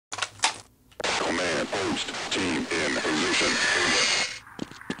Host team in position.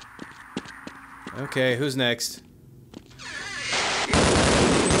 Okay, who's next?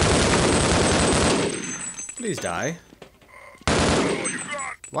 Please die.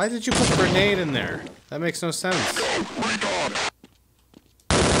 Why did you put a grenade in there? That makes no sense.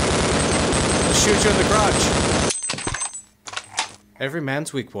 I'll shoot you in the crotch. Every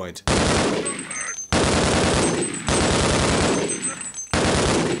man's weak point.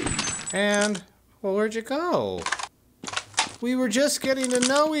 And, well, where'd you go? We were just getting to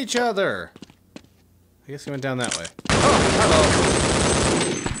know each other. I guess he went down that way. Oh, hello.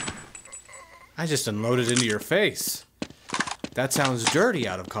 I just unloaded into your face. That sounds dirty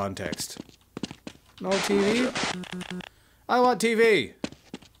out of context. No TV? I want TV.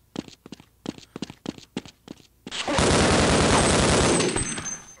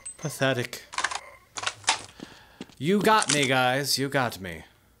 Pathetic. You got me, guys. You got me.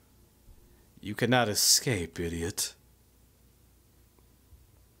 You cannot escape, idiot.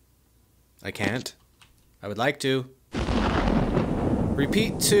 I can't. I would like to.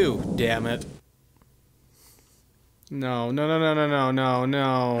 Repeat 2, damn it. No, no, no, no, no, no, no,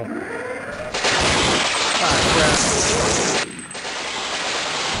 no. Ah, crap.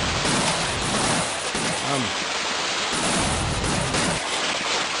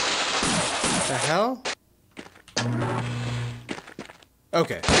 What the hell?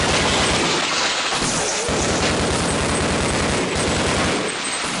 Okay.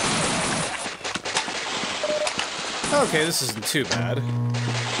 Okay, this isn't too bad.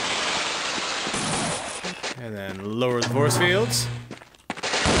 And then lower the force fields.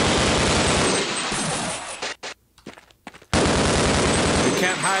 You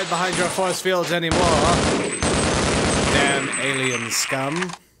can't hide behind your force fields anymore. Damn alien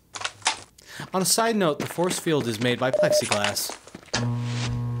scum. On a side note, the force field is made by plexiglass.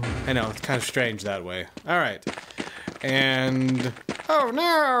 I know, it's kind of strange that way. Alright. And... oh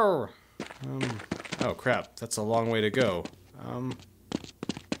no! Oh crap, that's a long way to go. And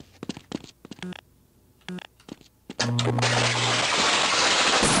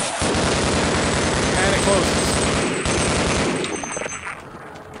it closes.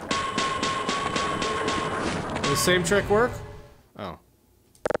 Does the same trick work? Oh.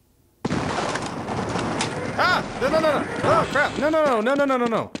 Ah! No, no, no, no! Oh crap! No, no, no, no, no, no, no,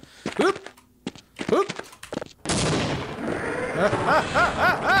 no! Whoop! Whoop! Ah, ah, ah,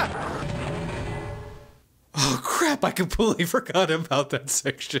 ah, ah! Oh crap, I completely forgot about that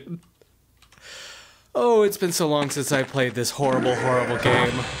section. Oh, it's been so long since I played this horrible, horrible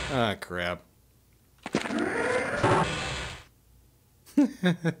game. Ah, crap.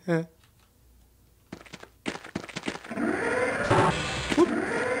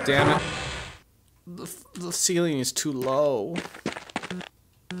 Damn it. The ceiling is too low.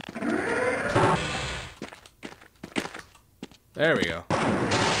 There we go.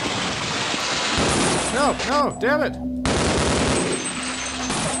 No, no, damn it!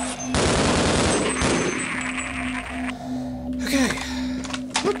 Okay.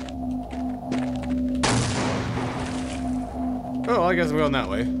 Whoop. Oh, I guess I'm going that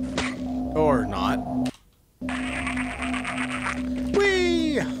way. Or not.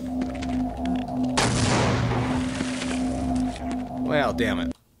 Whee! Well, damn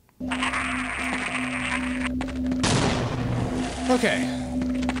it. Okay.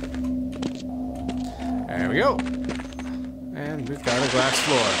 There we go. And we've got a glass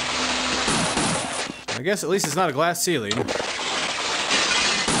floor. I guess at least it's not a glass ceiling.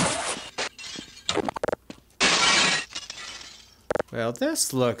 Well,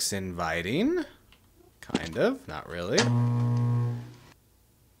 this looks inviting. Kind of. Not really.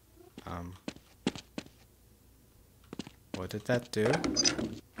 What did that do?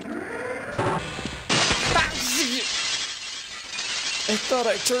 I thought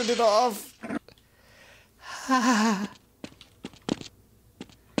I turned it off.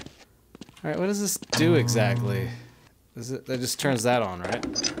 Alright, what does this do exactly? That just turns that on, right?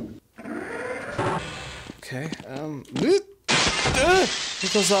 Okay,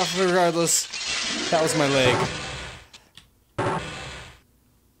 it goes off regardless. That was my leg.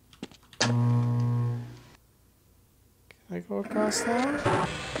 Can I go across now?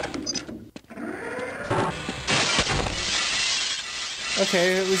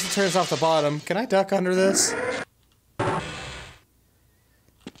 Okay, at least it turns off the bottom. Can I duck under this?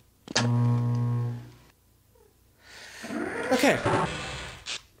 Okay.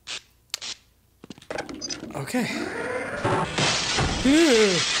 Okay.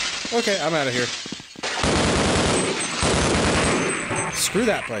 Okay, I'm out of here. Screw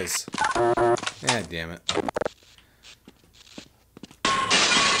that place. Ah, damn it.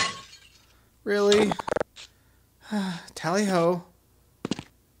 Really? Tally ho.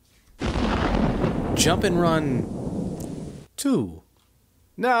 Jump and run 2.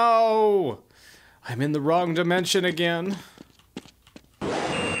 No! I'm in the wrong dimension again.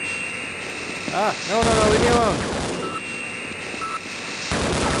 Ah, no, leave me alone.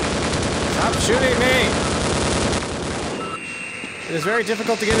 Stop shooting me! It is very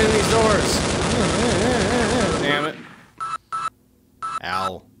difficult to get in these doors. Damn it.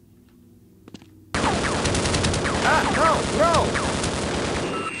 Ow. Ah, no!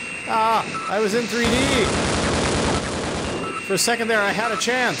 Ah, I was in 3D. For a second there, I had a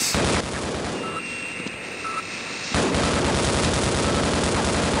chance.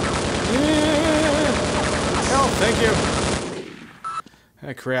 Help, thank you.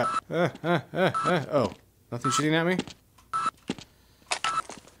 Ah, crap. Oh, nothing shooting at me?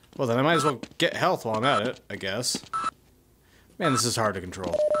 Well, then I might as well get health while I'm at it, I guess. Man, this is hard to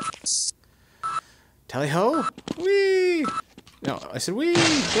control. Tally-ho! Whee! No, I said whee!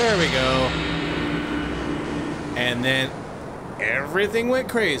 There we go. And then everything went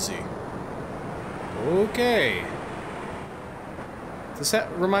crazy. Okay. This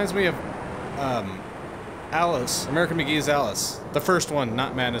reminds me of, Alice. American McGee's Alice. The first one,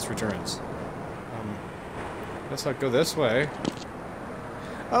 not Madness Returns. Guess I'll go this way.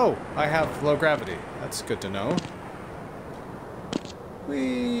 Oh, I have low gravity. That's good to know.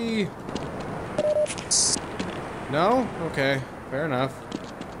 Whee! No? Okay, fair enough.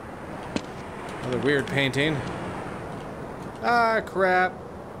 Another weird painting. Ah, crap.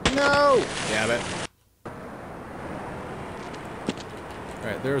 No! Damn it.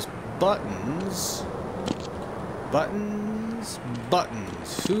 Alright, there's buttons. Buttons.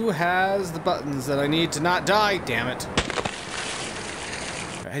 Who has the buttons that I need to not die? Damn it.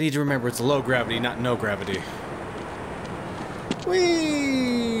 I need to remember it's low gravity, not no gravity.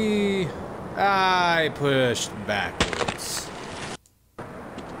 Whee! I pushed backwards.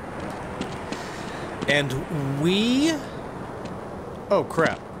 And we... Oh,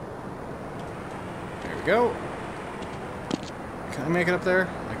 crap. There we go. Can I make it up there?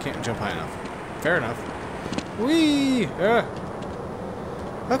 I can't jump high enough. Fair enough. Whee!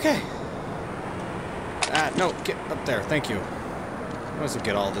 Okay. No, get up there. Thank you. Might as well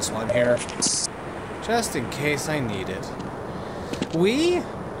get all this while I'm here. Just in case I need it. Whee?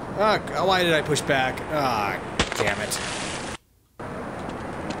 Why did I push back? Ah, damn it.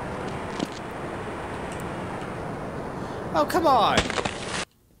 Oh, come on!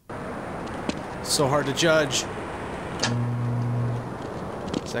 So hard to judge.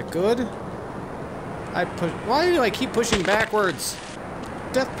 Is that good? Why do I keep pushing backwards?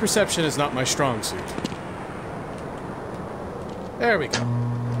 Depth perception is not my strong suit. There we go.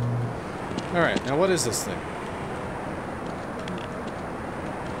 Alright, now what is this thing?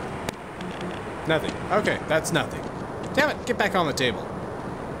 Nothing. Okay, that's nothing. Damn it, get back on the table.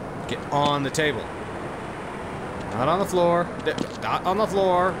 Get on the table. Not on the floor. Not on the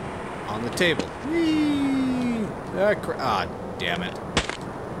floor. On the table. Whee! Ah, damn it.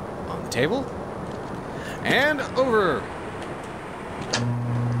 On the table. And over.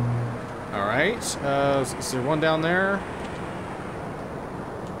 Alright. Is there one down there?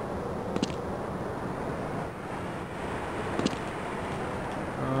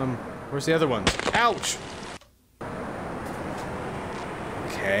 Where's the other ones? Ouch!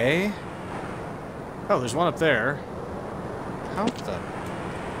 Okay. Oh, there's one up there. How the...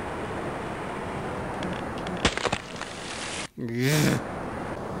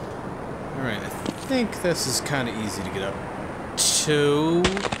 Alright, I think this is kind of easy to get up to.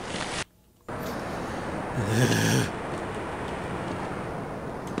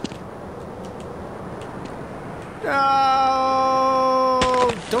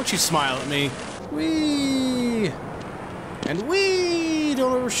 No! Don't you smile at me. Whee! And whee!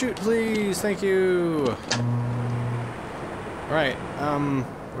 Don't overshoot, please. Thank you. Right,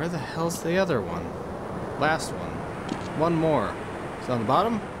 where the hell's the other one? Last one. One more. Is it on the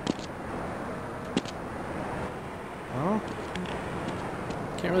bottom? Oh.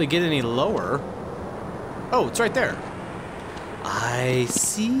 Can't really get any lower. Oh, it's right there. I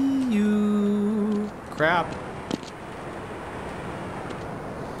see you. Crap.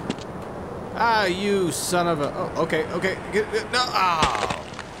 Ah, you son of a... Oh, okay, okay. No, oh.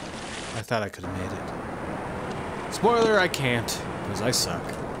 I thought I could have made it. Spoiler, I can't, because I suck.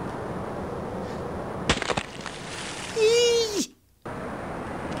 Eee!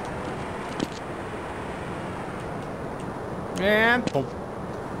 And... Oh.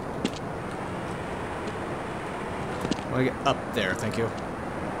 I want to get up there, thank you.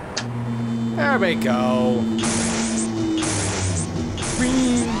 There we go.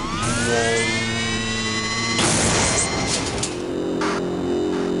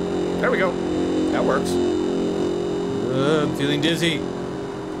 There we go. That works. I'm feeling dizzy.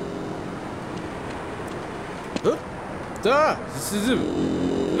 This is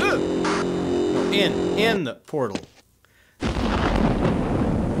in the portal.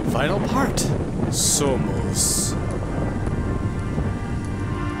 Final part. Somos.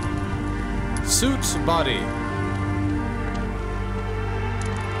 Suit body.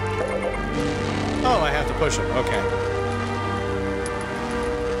 Oh, I have to push him. Okay.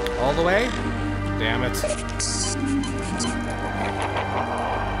 All the way? Damn it.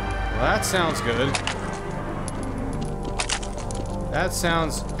 Well, that sounds good. That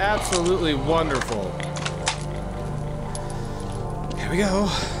sounds absolutely wonderful. Here we go.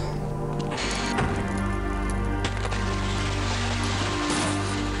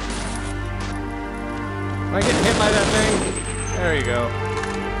 Am I getting hit by that thing? There you go.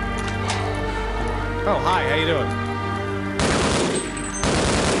 Oh, hi, how you doing?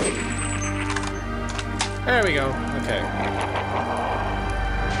 There we go. Okay.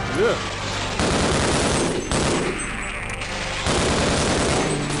 Ugh.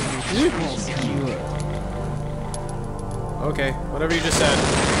 Okay, whatever you just said.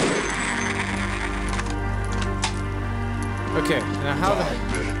 Okay, now how the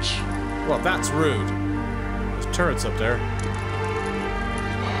heck? Well, that's rude. There's turrets up there.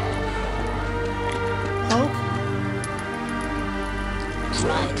 Poke?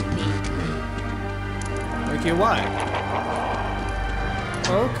 Try to beat me. Like you what?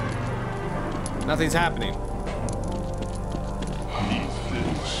 Poke? Nothing's happening.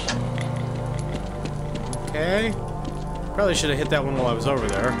 Okay. Probably should have hit that one while I was over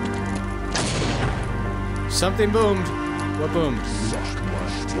there. Something boomed. What boomed?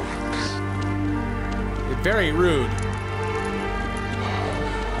 It's very rude.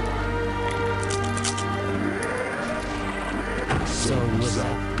 So will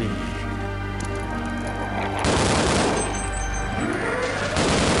that be.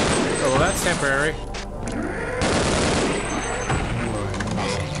 Oh, well, that's temporary.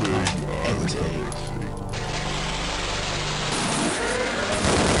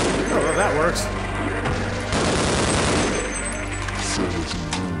 Oh, well, that works.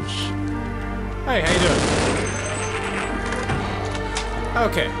 Hey, how you doing?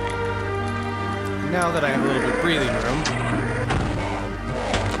 Okay. Now that I have a little bit of breathing room.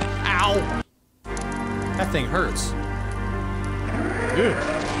 Ow! That thing hurts. Ew.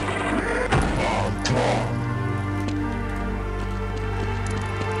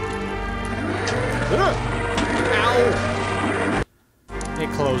 Ow! It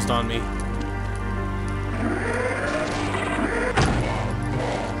closed on me.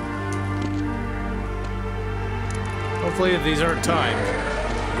 Hopefully these aren't timed.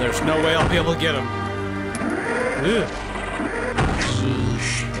 There's no way I'll be able to get them. Ugh.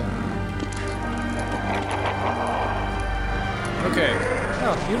 Okay.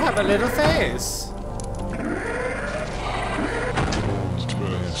 Oh, you have a little face.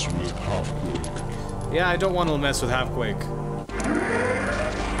 Don't mess with Halfquake. Yeah, I don't want to mess with Halfquake.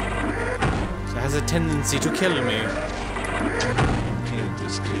 It has a tendency to kill me. Can't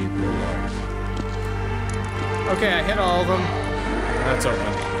escape your life. Okay, I hit all of them. That's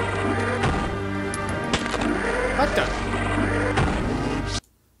open. What the?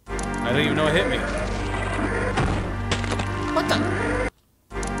 I don't even know it hit me. What the?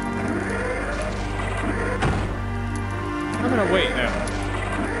 I'm gonna wait now.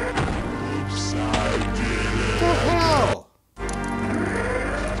 What the hell?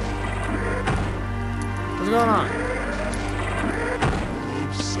 What's going on?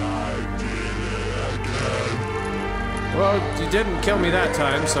 Well, you didn't kill me that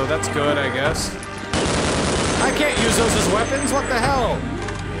time, so that's good, I guess. I can't use those as weapons? What the hell?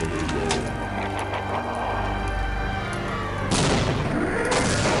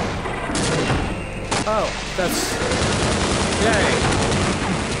 Oh, that's... Yay.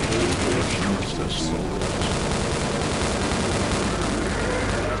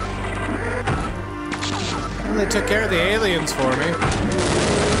 Well, they took care of the aliens for me.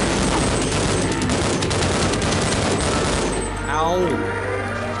 Ow.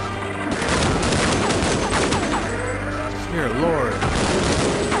 Dear Lord.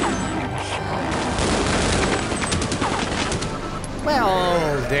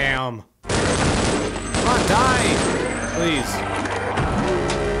 Well, damn. Come on, die! Please.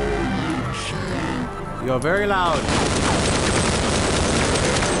 You're very loud.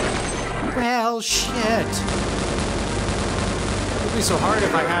 Well, shit. It would be so hard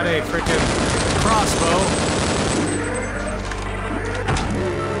if I had a frickin' crossbow.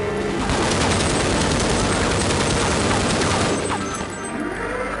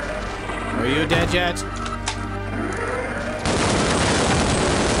 you dead yet?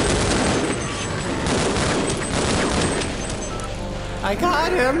 I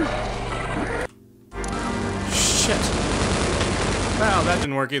got him! Shit. Well, that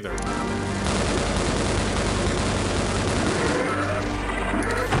didn't work either.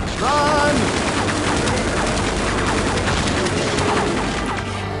 Run!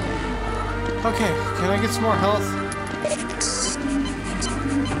 Okay, can I get some more health?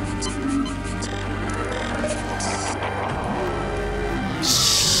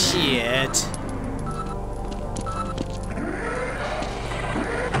 Shit.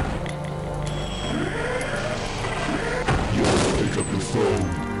 Pick up the phone.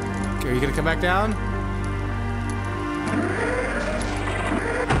 Okay, are you gonna come back down?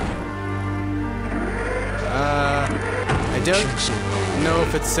 I don't know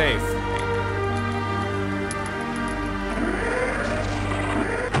if it's safe.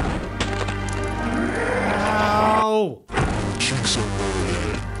 Ow! Cheeks over.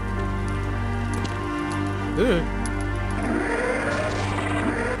 Ugh.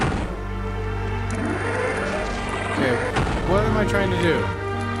 Okay, what am I trying to do?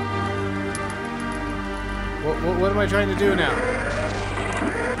 What am I trying to do now?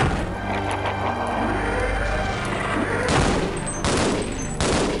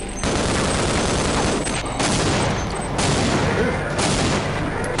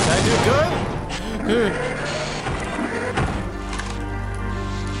 Did I do good?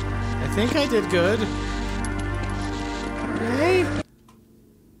 I think I did good. Yay?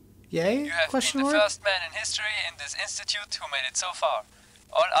 Yay? You have Question been the mark? first man in history in this institute who made it so far.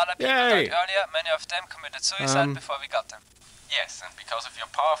 All other people Yay. died earlier, many of them committed suicide before we got them. Yes, and because of your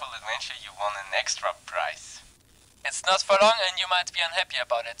powerful adventure, you won an extra prize. It's not for long and you might be unhappy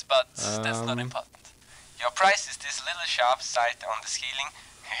about it, but that's not important. Your prize is this little sharp sight on the ceiling,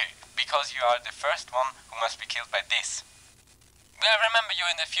 because you are the first one who must be killed by this. We'll remember you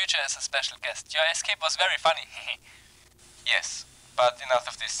in the future as a special guest. Your escape was very funny. Yes, but enough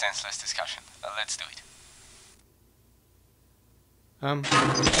of this senseless discussion. Let's do it.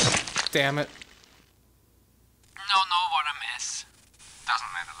 Damn it. No, what a mess.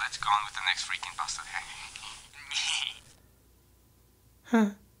 Doesn't matter, let's go on with the next freaking bastard.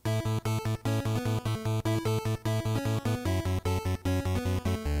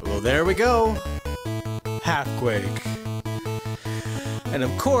 Well, there we go. Halfquake. And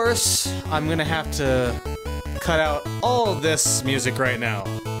of course, I'm gonna have to cut out all of this music right now.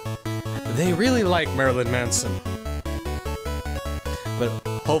 They really like Marilyn Manson. But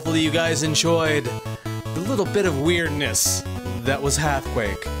hopefully you guys enjoyed the little bit of weirdness that was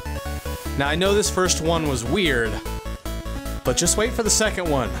Halfquake. Now I know this first one was weird, but just wait for the second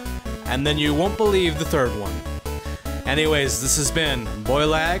one, and then you won't believe the third one. Anyways, this has been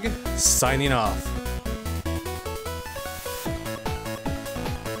Boylag, signing off.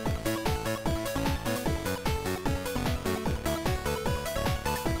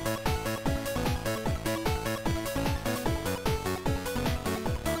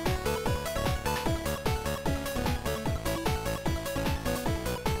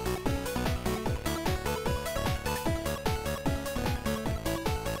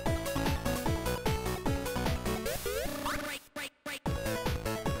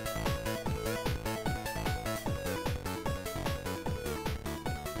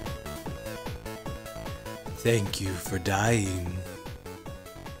 Thank you for dying.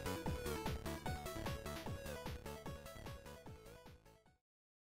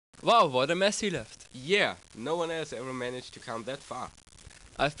 Wow, what a mess he left. Yeah, no one else ever managed to come that far.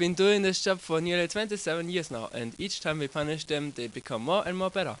 I've been doing this job for nearly 27 years now, and each time we punish them, they become more and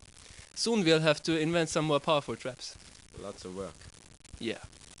more better. Soon we'll have to invent some more powerful traps. Lots of work. Yeah.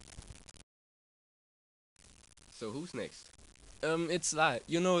 So who's next? It's Lai.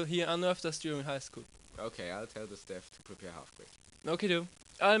 You know, he unnerved us during high school. Okay, I'll tell the staff to prepare Halfquake. Okay, do.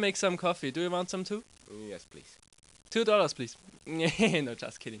 I'll make some coffee. Do you want some too? Yes, please. $2, please. No,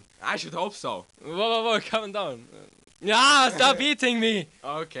 just kidding. I should hope so. Whoa, calm down. Yeah, stop eating me!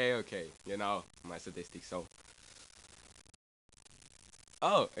 Okay. You know, my sadistic soul.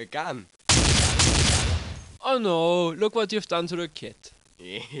 Oh, a gun. Oh no, look what you've done to the kid.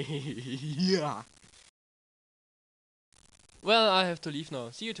 Yeah. Well, I have to leave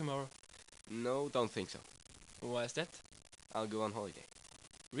now. See you tomorrow. No, don't think so. Why is that? I'll go on holiday.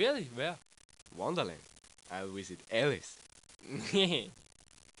 Really? Where? Wonderland. I'll visit Alice. Yeah.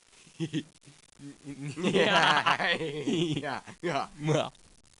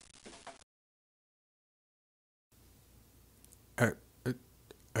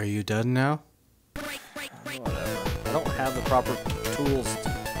 Are you done now? Whatever. I don't have the proper tools.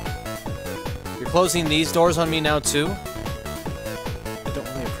 closing these doors on me now, too? I don't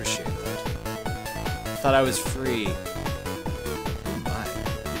really appreciate that. I thought I was free. Oh my,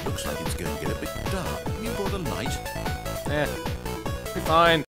 it looks like it's going to get a bit dark. You brought a light? Eh, be fine.